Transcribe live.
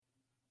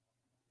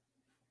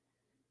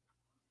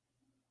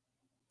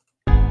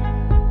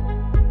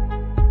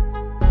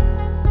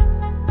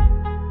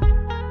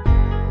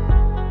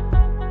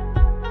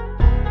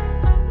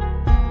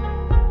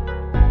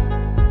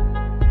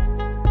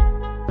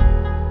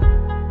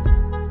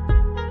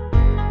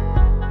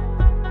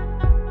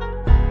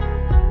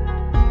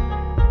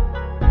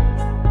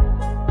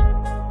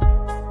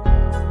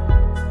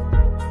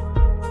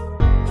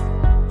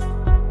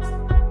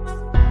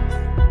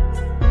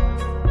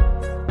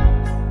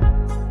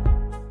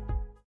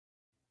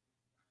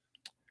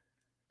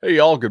Hey,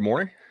 y'all, good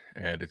morning.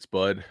 And it's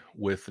Bud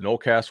with the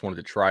Nolecast. Wanted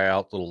to try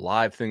out a little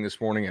live thing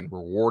this morning and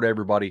reward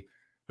everybody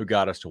who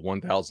got us to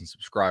 1,000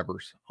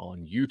 subscribers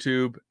on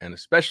YouTube, and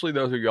especially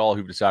those of y'all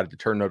who've decided to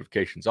turn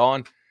notifications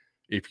on.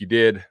 If you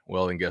did,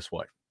 well, then guess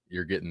what?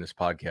 You're getting this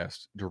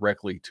podcast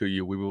directly to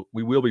you.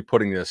 We will be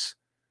putting this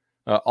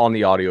on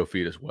the audio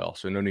feed as well,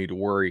 so no need to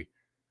worry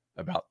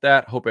about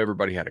that. Hope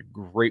everybody had a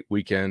great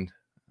weekend.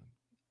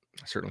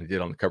 I certainly did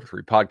on the Cover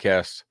 3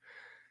 podcast.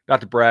 Not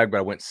to brag, but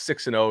I went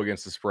 6-0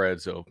 against the spread.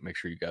 So make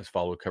sure you guys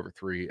follow Cover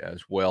 3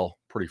 as well.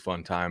 Pretty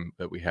fun time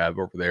that we have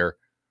over there.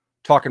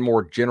 Talking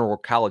more general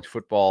college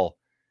football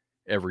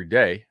every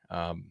day.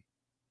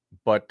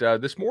 But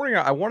this morning,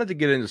 I wanted to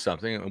get into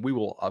something, and we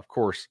will, of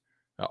course,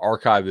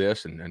 archive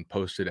this and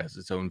post it as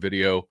its own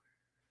video.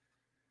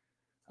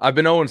 I've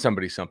been owing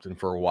somebody something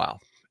for a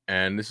while,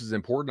 and this is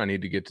important. I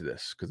need to get to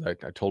this because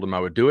I told him I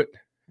would do it,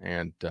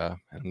 and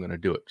I'm going to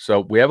do it.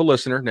 So we have a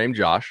listener named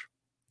Josh,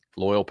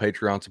 loyal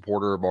Patreon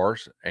supporter of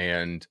ours,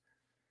 and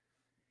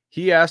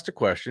he asked a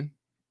question.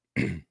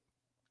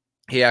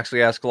 He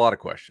actually asked a lot of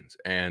questions,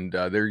 and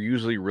they're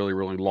usually really,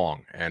 really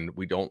long, and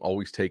we don't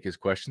always take his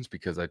questions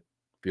because I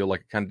feel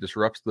like it kind of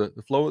disrupts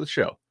the flow of the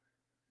show,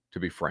 to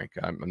be frank.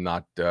 I'm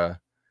not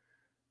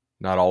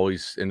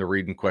always into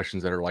reading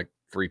questions that are like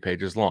 3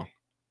 pages long,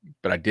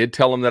 but I did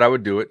tell him that I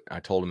would do it. I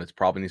told him it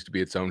probably needs to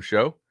be its own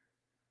show.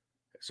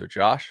 So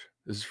Josh,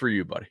 this is for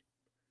you, buddy.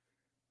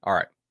 All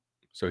right.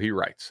 So he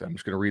writes, I'm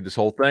just going to read this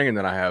whole thing, and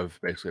then I have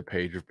basically a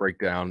page of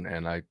breakdown,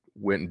 and I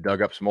went and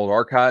dug up some old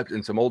archives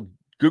and some old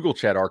Google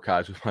chat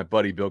archives with my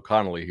buddy Bill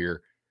Connolly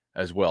here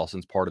as well,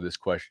 since part of this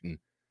question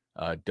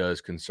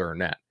does concern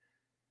that.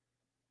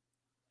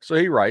 So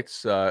he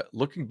writes,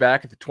 looking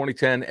back at the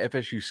 2010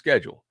 FSU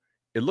schedule,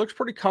 it looks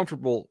pretty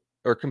comfortable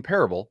or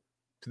comparable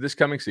to this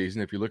coming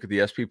season. If you look at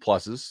the SP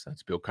pluses,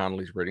 that's Bill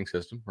Connolly's rating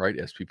system, right?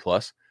 SP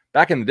plus.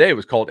 Back in the day, it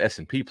was called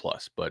S&P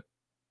plus, but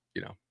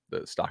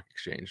the stock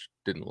exchange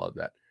didn't love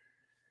that.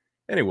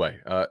 Anyway,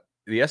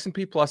 the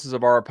S&P pluses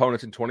of our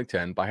opponents in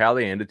 2010 by how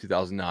they ended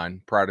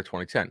 2009 prior to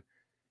 2010.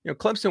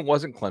 Clemson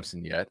wasn't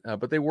Clemson yet,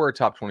 but they were a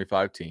top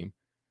 25 team.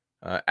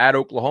 At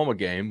Oklahoma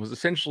game was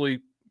essentially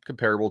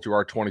comparable to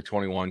our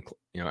 2021,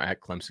 at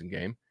Clemson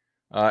game.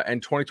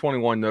 And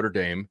 2021 Notre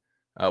Dame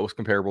was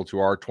comparable to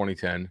our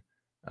 2010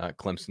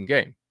 Clemson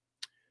game.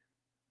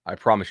 I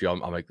promise you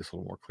I'll make this a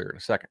little more clear in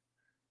a second.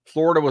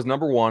 Florida was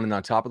number 1 and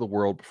on top of the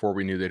world before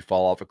we knew they'd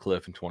fall off a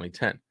cliff in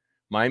 2010.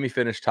 Miami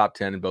finished top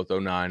 10 in both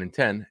 09 and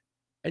 10,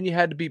 and you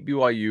had to beat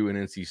BYU and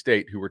NC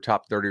State, who were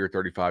top 30 or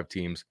 35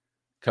 teams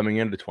coming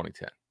into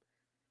 2010.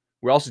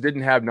 We also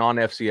didn't have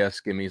non-FCS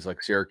skimmies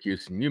like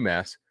Syracuse and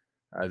UMass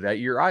that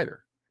year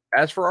either.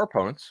 As for our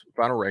opponents,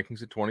 final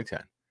rankings in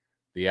 2010,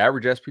 the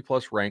average SP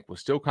plus rank was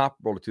still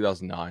comparable to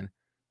 2009,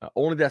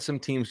 only that some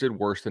teams did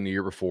worse than the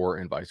year before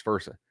and vice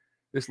versa.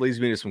 This leads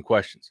me to some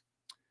questions.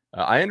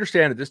 I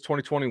understand that this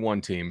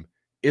 2021 team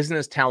isn't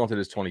as talented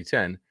as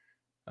 2010,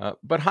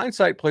 but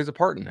hindsight plays a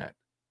part in that.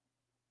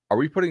 Are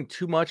we putting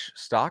too much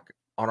stock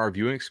on our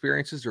viewing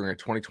experiences during a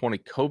 2020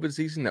 COVID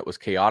season that was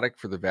chaotic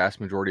for the vast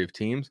majority of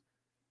teams,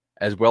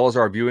 as well as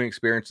our viewing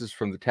experiences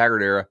from the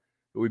Taggart era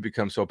that we've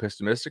become so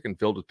pessimistic and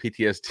filled with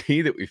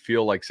PTSD that we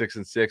feel like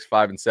 6-6,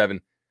 5-7,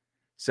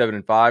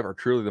 7-5 are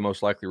truly the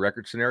most likely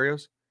record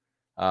scenarios?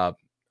 And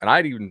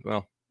I'd even,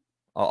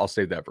 I'll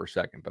save that for a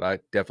second, but I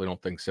definitely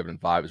don't think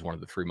 7-5 is one of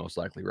the 3 most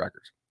likely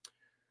records.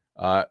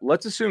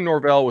 Let's assume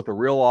Norvell with a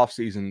real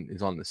offseason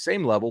is on the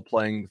same level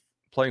playing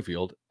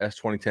field as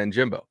 2010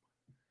 Jimbo.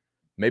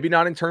 Maybe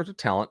not in terms of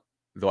talent,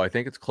 though I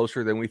think it's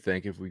closer than we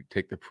think if we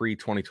take the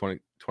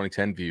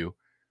pre-2010 view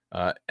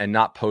and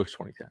not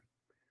post-2010.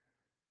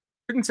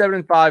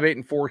 Shouldn't 7-5,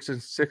 8-4,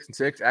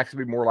 6-6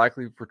 actually be more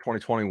likely for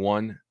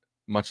 2021,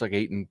 much like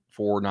 8-4,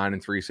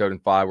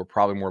 9-3, 7-5 were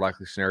probably more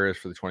likely scenarios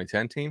for the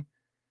 2010 team?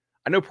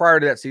 I know prior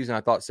to that season,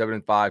 I thought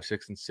 7-5,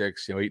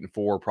 6-6,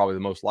 8-4 probably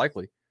the most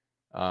likely.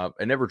 I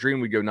never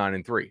dreamed we'd go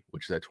 9-3,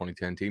 which that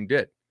 2010 team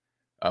did.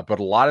 But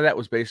a lot of that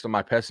was based on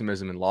my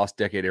pessimism and lost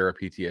decade era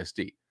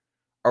PTSD.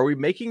 Are we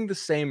making the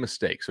same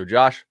mistake? So,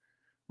 Josh,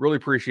 really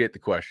appreciate the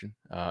question.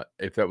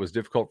 If that was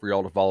difficult for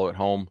y'all to follow at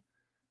home,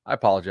 I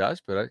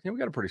apologize, but we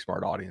got a pretty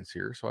smart audience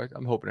here, so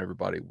I'm hoping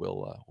everybody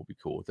will be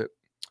cool with it.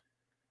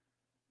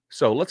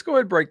 So let's go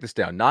ahead and break this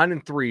down.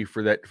 9-3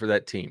 for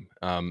that team.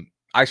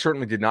 I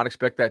certainly did not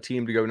expect that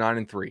team to go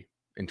 9-3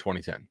 in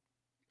 2010.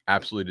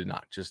 Absolutely did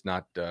not. Just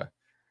not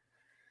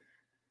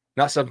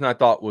something I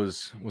thought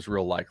was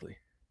real likely.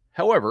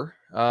 However,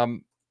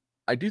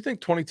 I do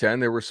think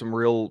 2010 there was some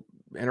real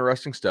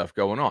interesting stuff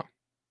going on.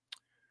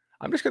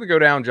 I'm just going to go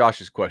down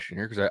Josh's question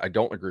here because I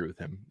don't agree with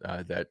him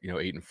that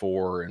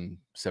 8-4 and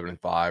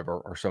 7-5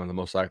 are some of the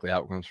most likely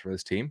outcomes for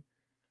this team.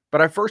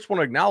 But I first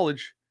want to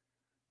acknowledge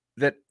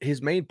that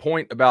his main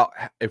point about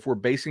if we're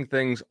basing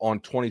things on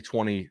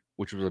 2020,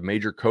 which was a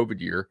major COVID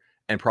year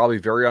and probably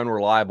very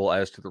unreliable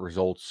as to the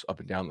results up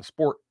and down the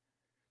sport,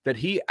 that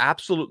he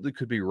absolutely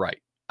could be right.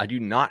 I do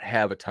not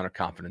have a ton of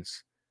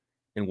confidence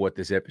in what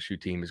this FSU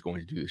team is going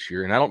to do this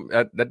year.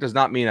 And that does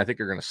not mean I think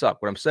they're going to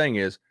suck. What I'm saying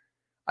is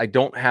I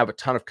don't have a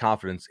ton of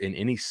confidence in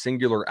any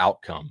singular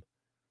outcome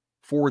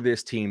for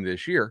this team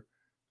this year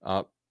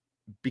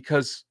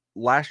because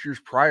last year's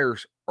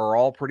priors are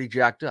all pretty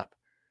jacked up.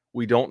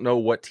 We don't know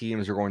what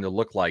teams are going to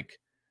look like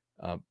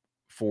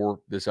for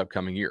this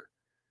upcoming year.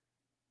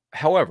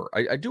 However,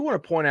 I do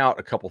want to point out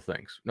a couple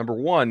things. Number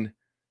one,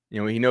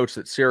 he notes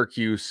that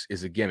Syracuse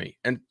is a gimme.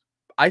 And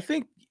I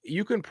think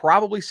you can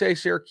probably say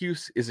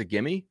Syracuse is a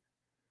gimme.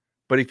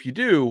 But if you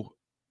do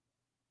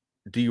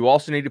you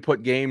also need to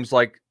put games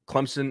like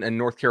Clemson and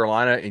North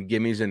Carolina in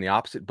gimmies in the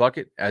opposite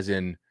bucket, as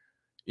in,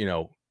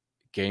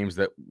 games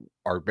that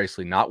are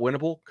basically not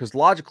winnable? Because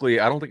logically,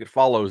 I don't think it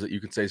follows that you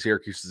can say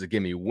Syracuse is a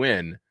gimme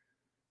win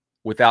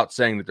without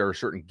saying that there are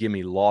certain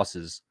gimme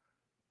losses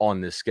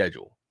on this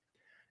schedule.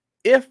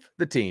 If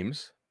the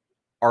teams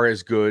are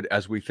as good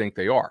as we think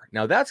they are.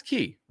 Now, that's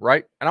key,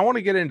 right? And I want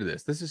to get into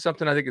this. This is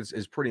something I think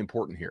is pretty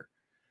important here.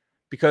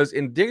 Because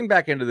in digging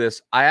back into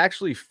this, I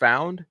actually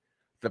found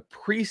the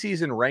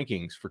preseason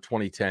rankings for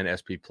 2010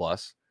 SP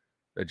Plus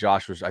that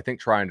Josh was, I think,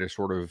 trying to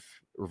sort of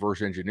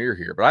reverse engineer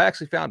here. But I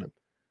actually found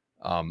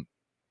them.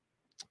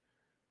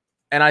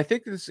 And I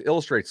think this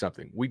illustrates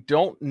something. We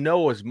don't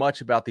know as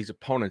much about these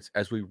opponents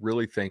as we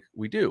really think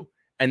we do.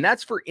 And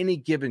that's for any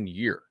given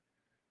year.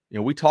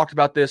 We talked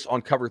about this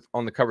on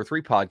the Cover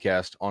 3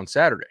 podcast on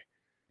Saturday.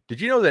 Did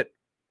you know that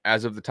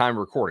as of the time of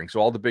recording, so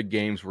all the big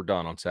games were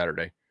done on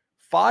Saturday,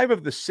 5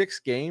 of the 6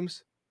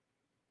 games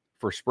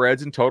for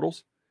spreads and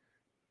totals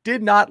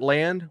did not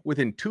land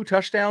within 2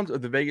 touchdowns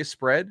of the Vegas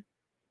spread?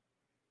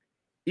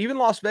 Even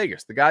Las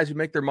Vegas, the guys who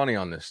make their money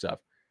on this stuff,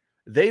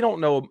 they don't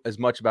know as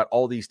much about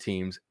all these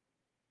teams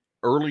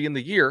early in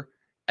the year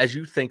as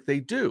you think they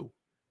do.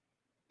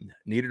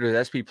 Neither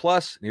does SP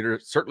Plus, neither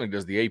certainly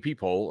does the AP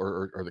poll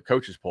or the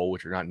coaches poll,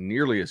 which are not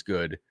nearly as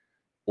good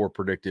or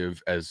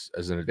predictive as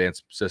an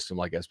advanced system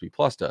like SP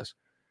Plus does.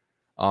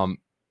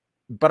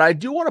 But I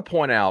do want to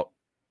point out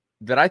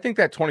that I think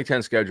that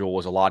 2010 schedule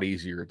was a lot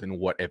easier than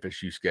what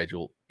FSU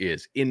schedule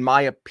is, in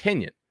my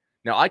opinion.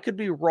 Now, I could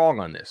be wrong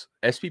on this.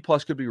 SP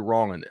Plus could be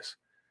wrong on this.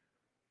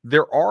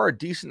 There are a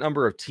decent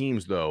number of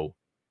teams, though,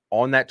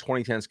 on that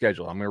 2010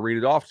 schedule, I'm going to read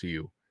it off to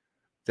you,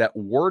 that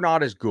were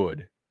not as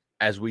good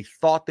as we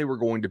thought they were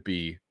going to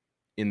be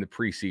in the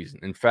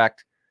preseason. In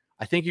fact,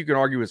 I think you can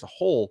argue as a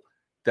whole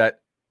that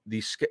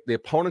the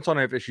opponents on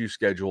FSU's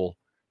schedule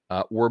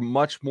were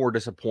much more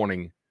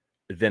disappointing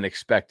than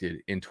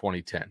expected in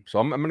 2010. So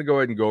I'm going to go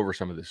ahead and go over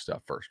some of this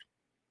stuff first.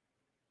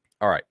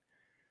 All right.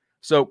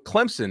 So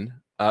Clemson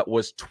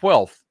was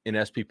 12th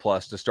in SP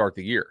Plus to start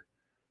the year.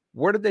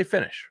 Where did they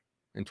finish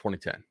in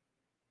 2010?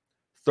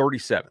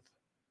 37th.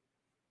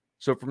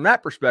 So from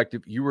that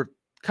perspective, you were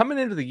coming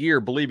into the year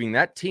believing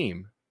that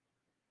team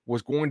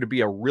was going to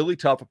be a really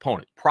tough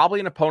opponent, probably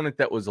an opponent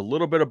that was a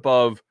little bit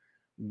above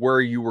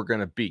where you were going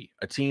to be,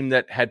 a team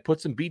that had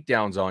put some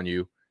beatdowns on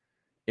you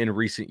in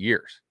recent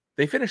years.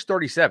 They finished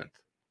 37th.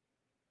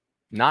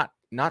 Not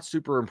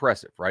super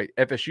impressive, right?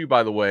 FSU,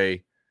 by the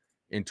way,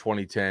 in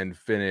 2010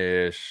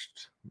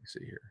 finished, let me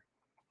see here,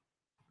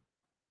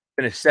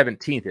 finished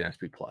 17th in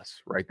SP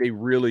Plus, right? They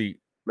really,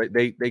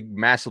 they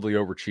massively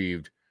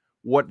overachieved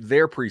what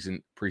their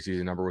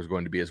preseason number was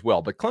going to be as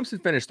well. But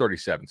Clemson finished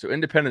 37th. So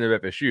independent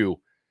of FSU,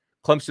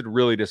 Clemson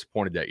really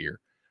disappointed that year.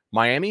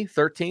 Miami,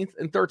 13th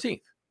and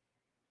 13th.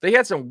 They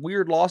had some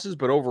weird losses,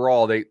 but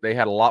overall, they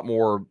had a lot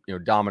more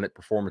dominant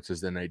performances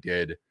than they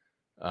did,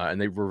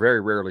 and they were very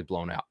rarely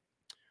blown out.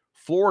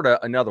 Florida,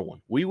 another one.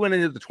 We went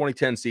into the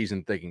 2010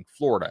 season thinking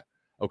Florida,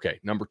 okay,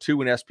 number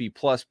 2 in SP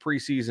Plus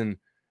preseason,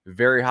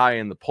 very high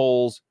in the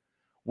polls.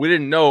 We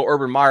didn't know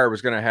Urban Meyer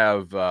was going to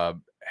have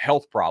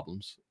health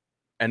problems,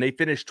 and they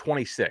finished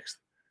 26th.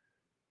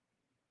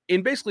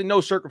 In basically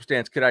no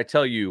circumstance could I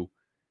tell you,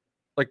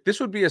 like, this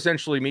would be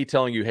essentially me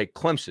telling you, hey,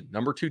 Clemson,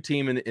 number 2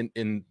 team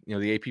in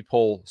the AP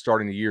poll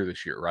starting the year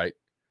this year, right?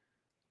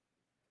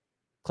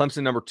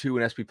 Clemson, number 2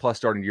 in SP Plus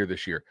starting the year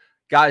this year.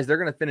 Guys, they're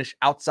going to finish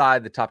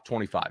outside the top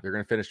 25. They're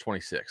going to finish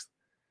 26th.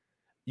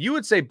 You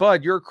would say,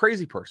 Bud, you're a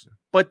crazy person.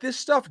 But this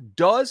stuff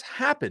does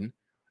happen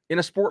in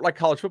a sport like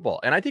college football.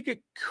 And I think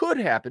it could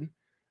happen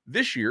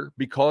this year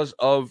because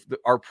of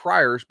our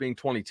priors being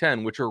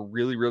 2010, which are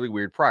really, really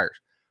weird priors.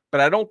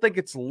 But I don't think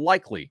it's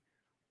likely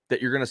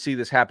that you're going to see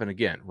this happen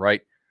again,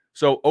 right?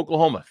 So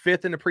Oklahoma,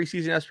 5th in the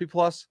preseason SP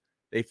Plus,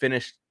 they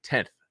finished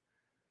 10th.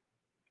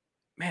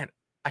 Man,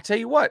 I tell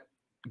you what,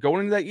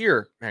 going into that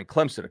year, man,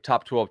 Clemson, a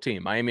top 12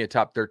 team, Miami, a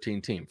top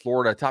 13 team,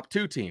 Florida, a top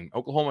 2 team,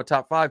 Oklahoma, a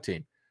top 5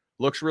 team.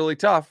 Looks really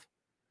tough.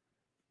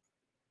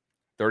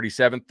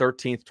 37th,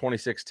 13th,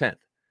 26th, 10th.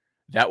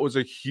 That was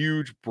a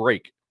huge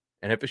break.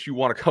 And FSU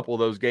won a couple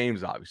of those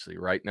games, obviously,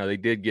 right? Now, they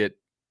did get,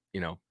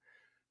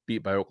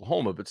 beat by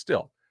Oklahoma, but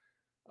still.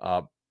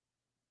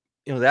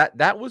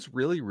 That was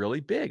really,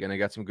 really big. And they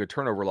got some good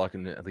turnover luck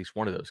in at least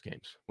one of those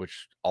games,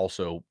 which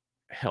also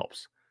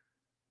helps.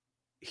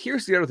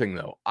 Here's the other thing,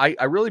 though.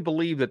 I really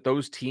believe that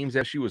those teams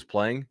FSU was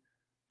playing,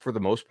 for the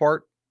most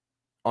part,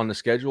 on the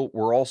schedule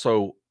were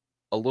also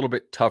a little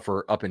bit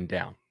tougher up and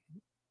down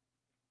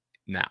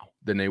now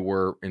than they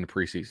were in the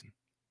preseason.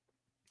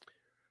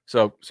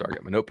 So, sorry, I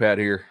got my notepad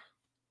here.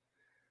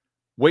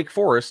 Wake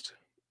Forest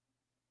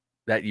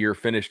that year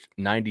finished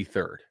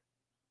 93rd.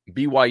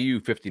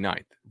 BYU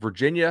 59th.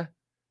 Virginia,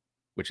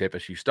 which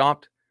FSU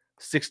stomped,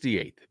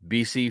 68th.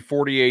 BC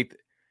 48th.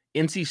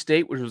 NC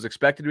State, which was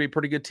expected to be a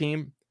pretty good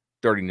team,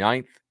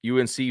 39th.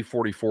 UNC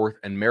 44th.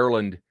 And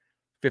Maryland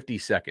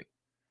 52nd.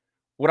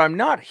 What I'm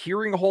not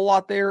hearing a whole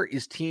lot there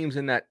is teams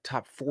in that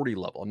top 40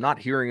 level. I'm not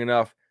hearing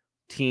enough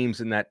teams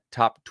in that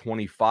top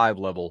 25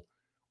 level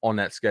on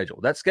that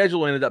schedule. That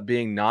schedule ended up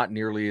being not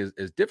nearly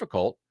as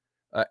difficult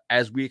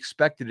as we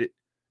expected it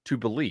to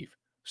believe.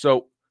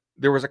 So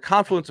there was a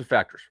confluence of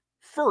factors.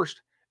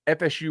 First,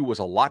 FSU was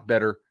a lot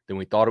better than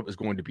we thought it was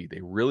going to be.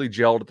 They really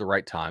gelled at the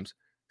right times.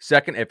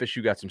 Second,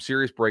 FSU got some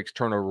serious breaks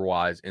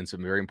turnover-wise in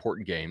some very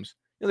important games.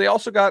 They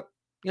also got,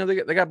 they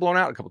got blown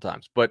out a couple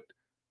times, but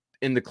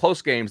in the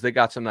close games, they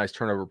got some nice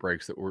turnover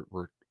breaks that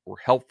were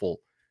helpful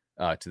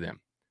to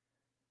them.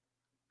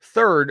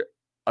 Third,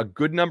 a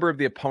good number of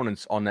the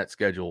opponents on that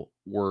schedule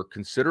were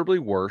considerably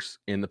worse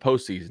in the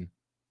postseason,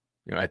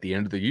 at the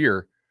end of the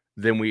year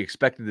than we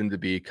expected them to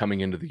be coming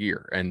into the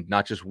year. And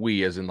not just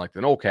we as in like the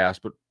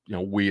Nolecast, but,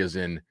 we as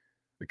in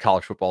the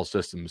college football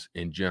systems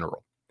in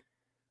general.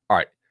 All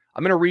right.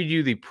 I'm going to read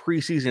you the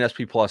preseason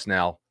SP Plus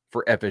now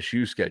for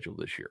FSU schedule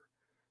this year.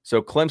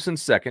 So Clemson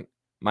 2nd,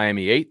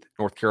 Miami 8th,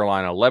 North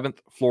Carolina 11th,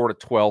 Florida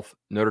 12th,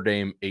 Notre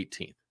Dame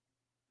 18th.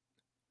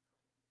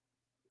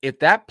 If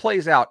that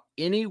plays out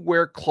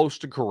anywhere close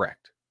to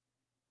correct,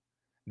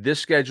 this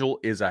schedule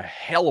is a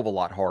hell of a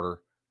lot harder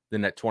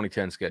than that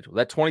 2010 schedule.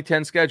 That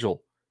 2010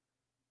 schedule,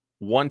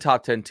 one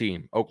top 10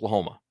 team,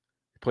 Oklahoma.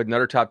 They played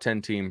another top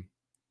 10 team,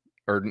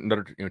 or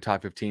another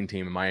top 15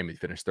 team in Miami,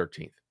 finished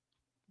 13th.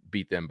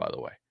 Beat them, by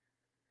the way.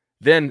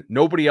 Then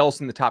nobody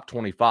else in the top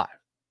 25.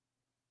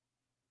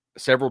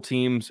 Several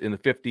teams in the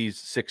 50s,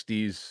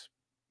 60s,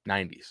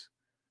 90s.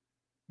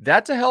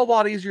 That's a hell of a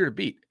lot easier to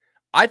beat.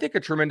 I think a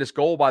tremendous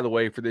goal, by the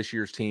way, for this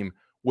year's team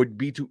would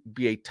be to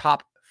be a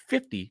top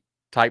 50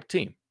 type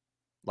team.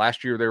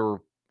 Last year, they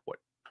were,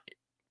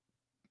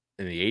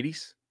 in the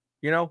 80s?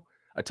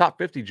 A top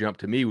 50 jump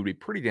to me would be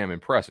pretty damn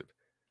impressive.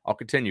 I'll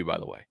continue, by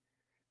the way.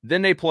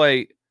 Then they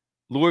play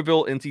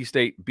Louisville, NC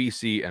State,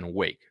 BC, and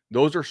Wake.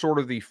 Those are sort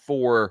of the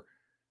four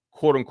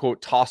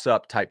quote-unquote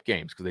toss-up type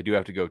games because they do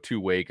have to go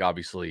to Wake,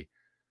 obviously,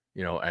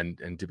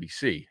 and to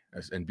BC.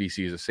 And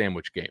BC is a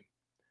sandwich game.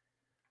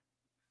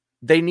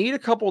 They need a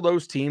couple of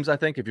those teams, I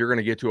think, if you're going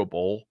to get to a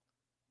bowl,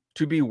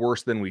 to be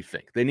worse than we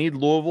think. They need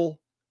Louisville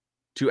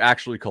to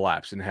actually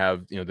collapse and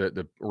have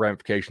the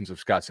ramifications of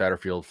Scott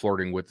Satterfield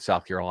flirting with the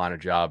South Carolina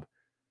job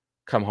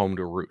come home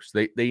to roost.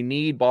 They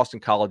need Boston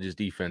College's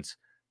defense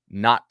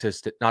not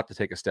to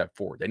take a step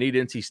forward. They need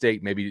NC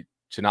State maybe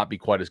to not be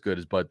quite as good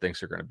as Bud thinks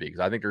they're going to be, because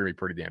I think they're going to be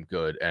pretty damn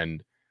good.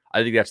 And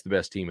I think that's the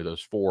best team of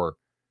those four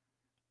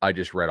I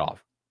just read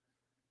off.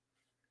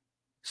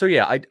 So,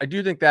 yeah, I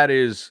do think that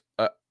is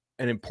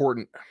an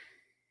important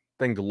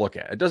thing to look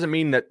at. It doesn't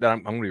mean that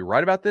I'm going to be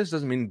right about this. It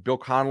doesn't mean Bill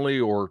Connolly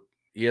or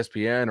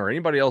ESPN or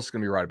anybody else is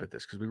going to be right about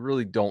this, because we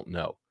really don't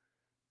know.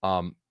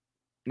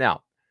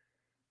 Now,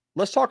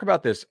 let's talk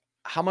about this.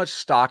 How much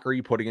stock are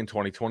you putting in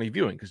 2020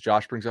 viewing? Because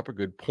Josh brings up a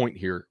good point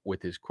here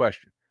with his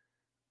question.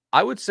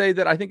 I would say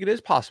that I think it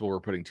is possible we're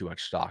putting too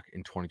much stock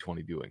in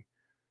 2020 viewing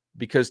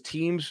because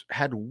teams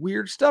had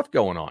weird stuff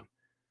going on.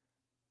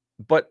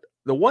 But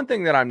the one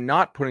thing that I'm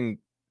not putting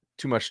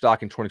too much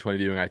stock in 2020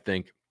 viewing, I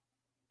think,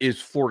 is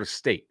Florida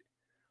State,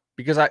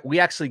 because we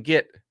actually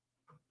get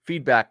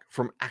feedback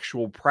from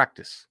actual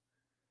practice.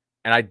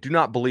 And I do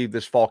not believe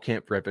this fall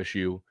camp for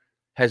FSU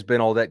has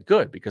been all that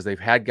good, because they've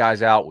had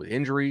guys out with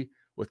injury,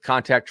 with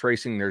contact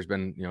tracing. There's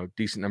been, a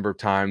decent number of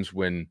times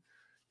when,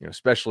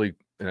 especially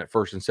in that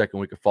first and second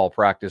week of fall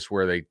practice,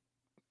 where they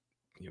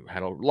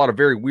had a lot of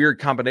very weird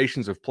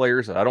combinations of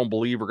players that I don't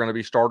believe are going to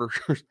be starters,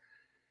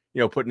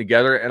 putting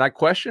together. And I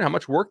question how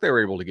much work they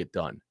were able to get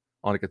done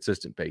on a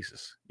consistent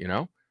basis.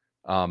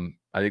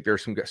 I think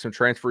there's some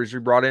transfers you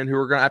brought in who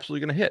are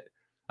absolutely going to hit.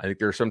 I think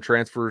there are some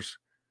transfers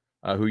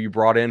who you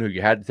brought in who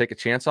you had to take a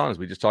chance on, as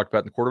we just talked about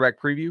in the quarterback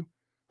preview,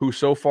 who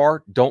so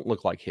far don't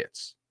look like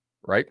hits,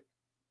 right?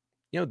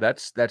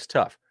 That's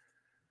tough.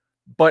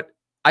 But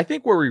I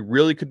think where we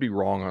really could be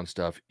wrong on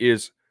stuff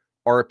is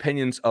our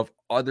opinions of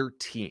other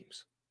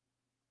teams.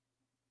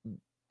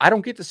 I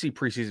don't get to see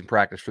preseason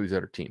practice for these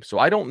other teams, so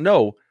I don't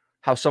know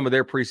how some of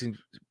their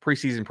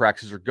preseason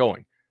practices are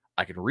going.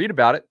 I can read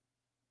about it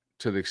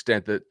to the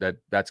extent that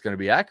that's going to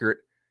be accurate,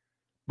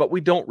 but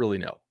we don't really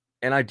know.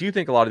 And I do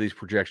think a lot of these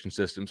projection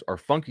systems are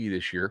funky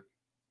this year,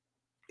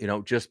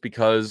 just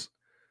because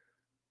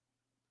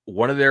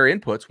one of their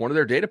inputs, one of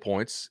their data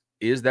points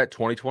is that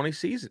 2020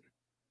 season.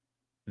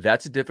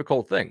 That's a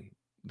difficult thing.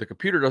 The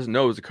computer doesn't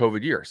know it's a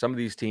COVID year. Some of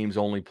these teams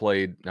only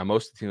played, now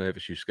most of the teams on the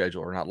FSU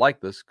schedule are not like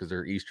this because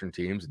they're Eastern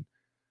teams and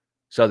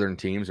Southern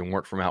teams and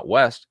weren't from out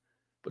West.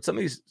 But some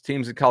of these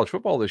teams in college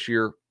football this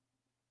year,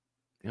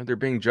 they're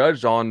being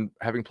judged on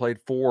having played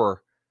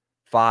 4,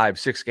 5,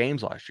 6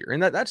 games last year.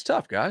 And that's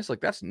tough, guys.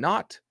 Like, that's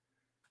not,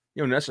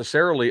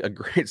 necessarily a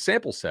great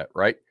sample set,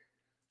 right?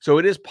 So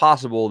it is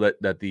possible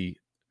that the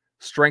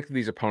strength of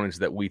these opponents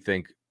that we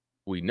think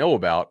we know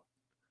about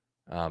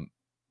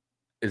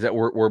is that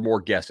we're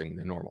more guessing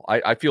than normal.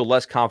 I feel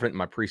less confident in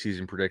my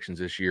preseason predictions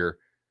this year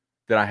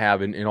than I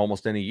have in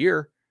almost any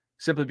year,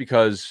 simply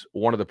because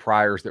one of the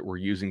priors that we're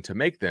using to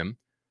make them,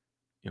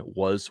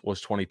 was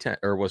 2010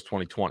 or was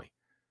 2020.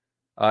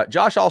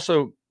 Josh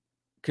also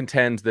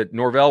contends that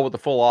Norvell with the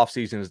full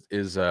offseason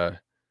is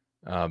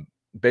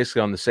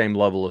basically on the same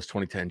level as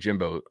 2010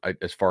 Jimbo,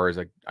 as far as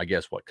I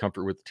guess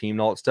comfort with the team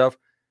and all that stuff.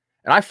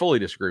 And I fully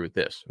disagree with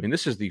this. I mean,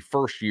 this is the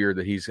first year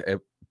that he's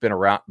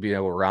been being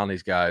able around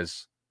these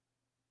guys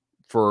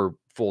for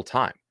full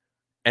time.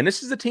 And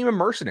this is a team of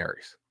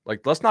mercenaries.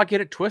 Like, let's not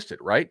get it twisted,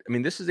 right? I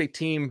mean, this is a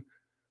team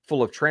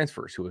full of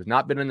transfers who have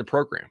not been in the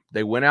program.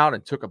 They went out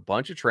and took a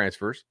bunch of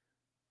transfers.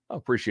 I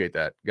appreciate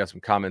that. Got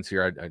some comments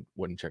here. I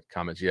wouldn't check the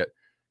comments yet.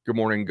 Good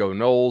morning, go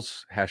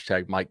Knowles.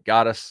 # Mike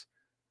got us.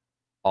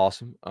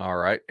 Awesome. All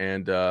right.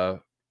 And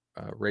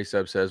Ray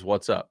Seb says,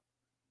 what's up?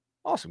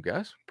 Awesome,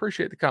 guys.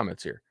 Appreciate the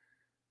comments here.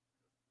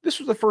 This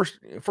was the first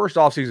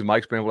offseason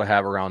Mike's been able to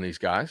have around these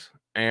guys.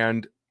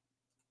 And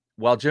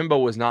while Jimbo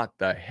was not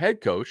the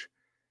head coach,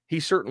 he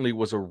certainly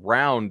was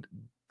around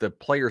the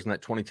players in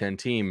that 2010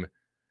 team,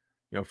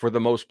 for the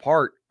most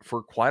part,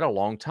 for quite a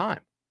long time.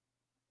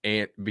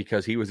 And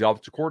because he was the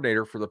offensive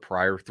coordinator for the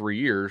prior 3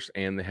 years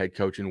and the head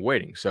coach in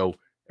waiting. So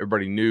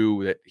everybody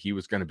knew that he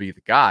was going to be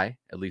the guy,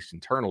 at least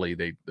internally.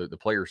 The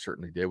players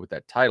certainly did with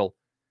that title.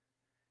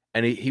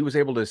 And he was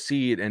able to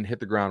see it and hit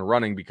the ground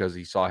running because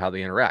he saw how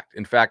they interact.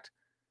 In fact,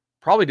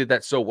 probably did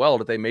that so well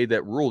that they made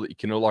that rule that you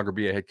can no longer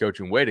be a head coach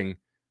in waiting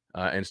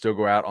and still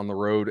go out on the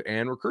road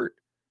and recruit.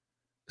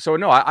 So,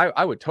 no,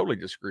 I would totally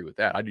disagree with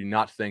that. I do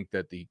not think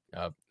that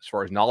as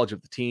far as knowledge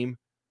of the team,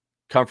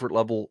 comfort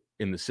level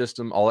in the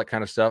system, all that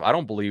kind of stuff, I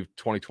don't believe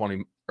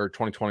 2020 or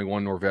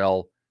 2021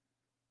 Norvell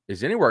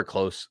is anywhere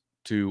close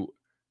to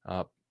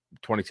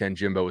 2010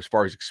 Jimbo as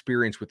far as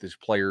experience with his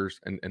players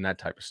and that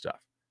type of stuff.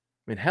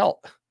 I mean,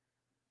 hell,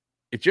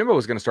 if Jimbo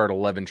was going to start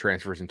 11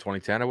 transfers in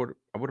 2010, I would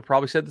have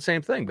probably said the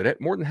same thing.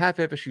 But more than half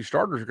FSU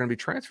starters are going to be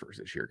transfers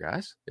this year,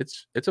 guys.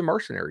 It's a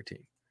mercenary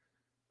team.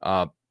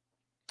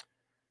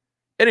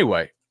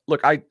 Anyway,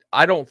 look,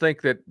 I don't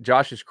think that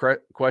Josh's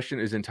question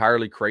is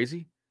entirely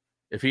crazy.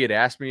 If he had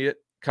asked me it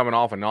coming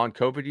off a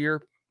non-COVID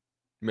year,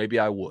 maybe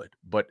I would.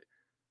 But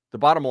the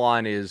bottom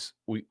line is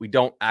we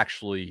don't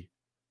actually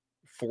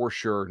for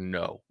sure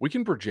know. We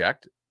can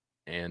project,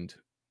 and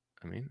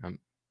I mean,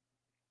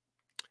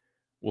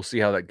 we'll see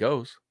how that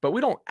goes. But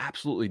we don't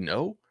absolutely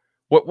know.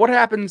 What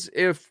happens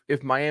if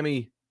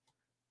Miami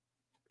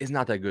is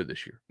not that good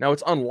this year? Now,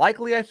 it's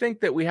unlikely, I think,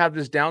 that we have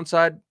this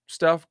downside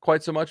stuff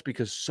quite so much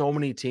because so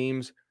many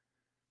teams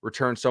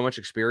return so much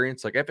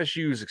experience. Like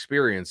FSU's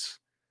experience,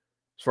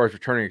 as far as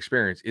returning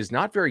experience, is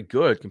not very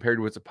good compared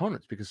to its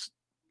opponents because,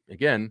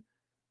 again,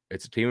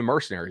 it's a team of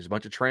mercenaries, a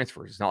bunch of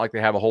transfers. It's not like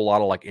they have a whole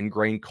lot of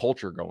ingrained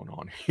culture going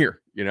on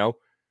here, You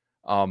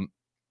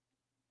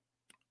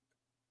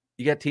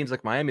got teams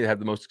like Miami that have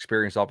the most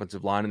experienced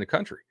offensive line in the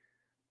country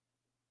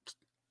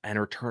and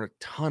return a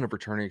ton of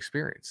returning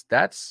experience.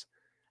 That's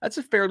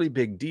a fairly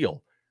big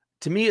deal.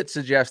 To me, it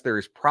suggests there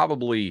is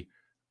probably,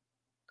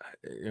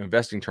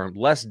 investing term,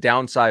 less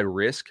downside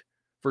risk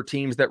for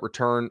teams that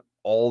return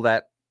all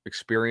that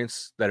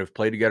experience that have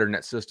played together in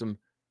that system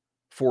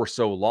for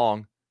so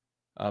long.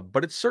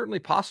 But it's certainly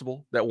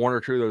possible that one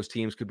or two of those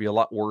teams could be a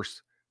lot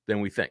worse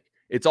than we think.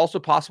 It's also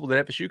possible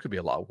that FSU could be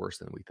a lot worse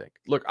than we think.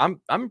 Look,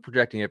 I'm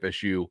projecting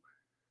FSU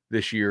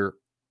this year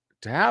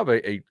to have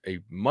a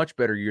much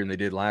better year than they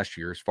did last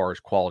year as far as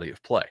quality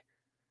of play.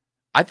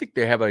 I think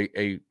they have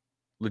a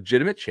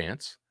legitimate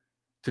chance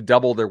to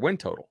double their win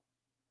total.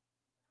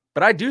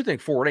 But I do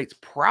think 4-8 is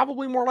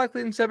probably more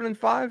likely than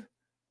 7-5.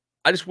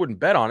 I just wouldn't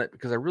bet on it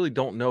because I really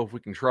don't know if we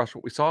can trust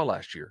what we saw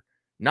last year.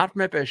 Not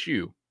from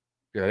FSU.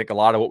 I think a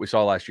lot of what we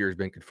saw last year has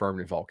been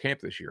confirmed in fall camp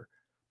this year.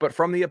 But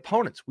from the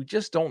opponents, we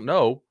just don't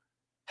know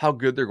how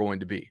good they're going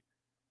to be.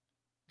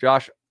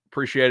 Josh,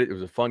 appreciate it. It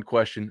was a fun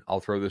question. I'll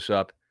throw this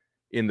up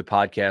in the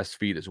podcast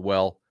feed as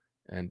well.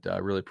 And I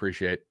really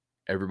appreciate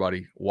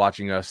everybody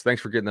watching us.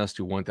 Thanks for getting us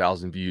to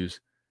 1,000 views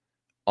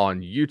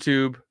on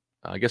YouTube.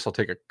 I guess I'll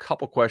take a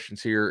couple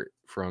questions here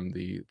from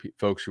the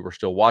folks who are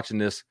still watching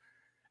this.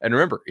 And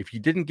remember, if you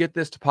didn't get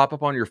this to pop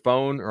up on your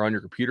phone or on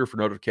your computer for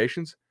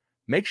notifications,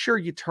 make sure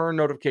you turn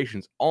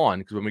notifications on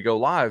because when we go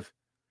live,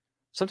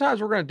 sometimes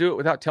we're going to do it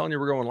without telling you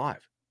we're going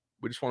live.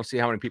 We just want to see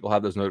how many people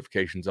have those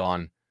notifications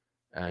on,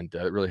 and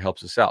it really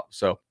helps us out.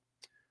 So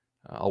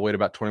I'll wait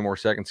about 20 more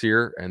seconds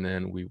here, and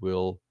then we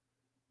will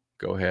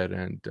go ahead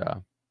and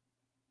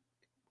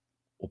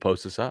we'll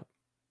post this up.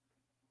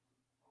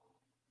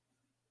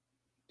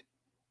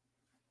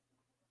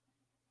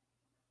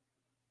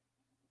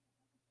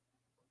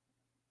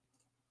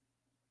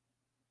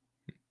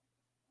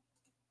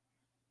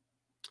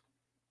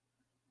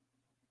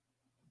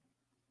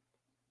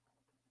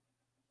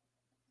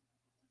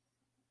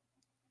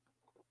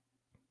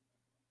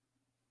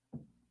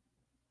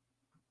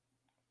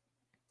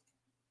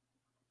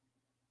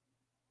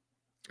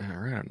 All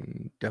right,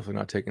 I'm definitely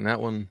not taking that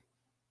one.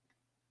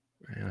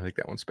 I think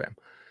that one's spam.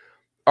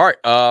 All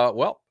right,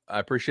 well, I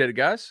appreciate it,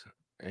 guys.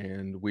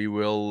 and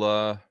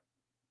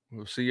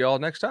we'll see y'all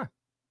next time.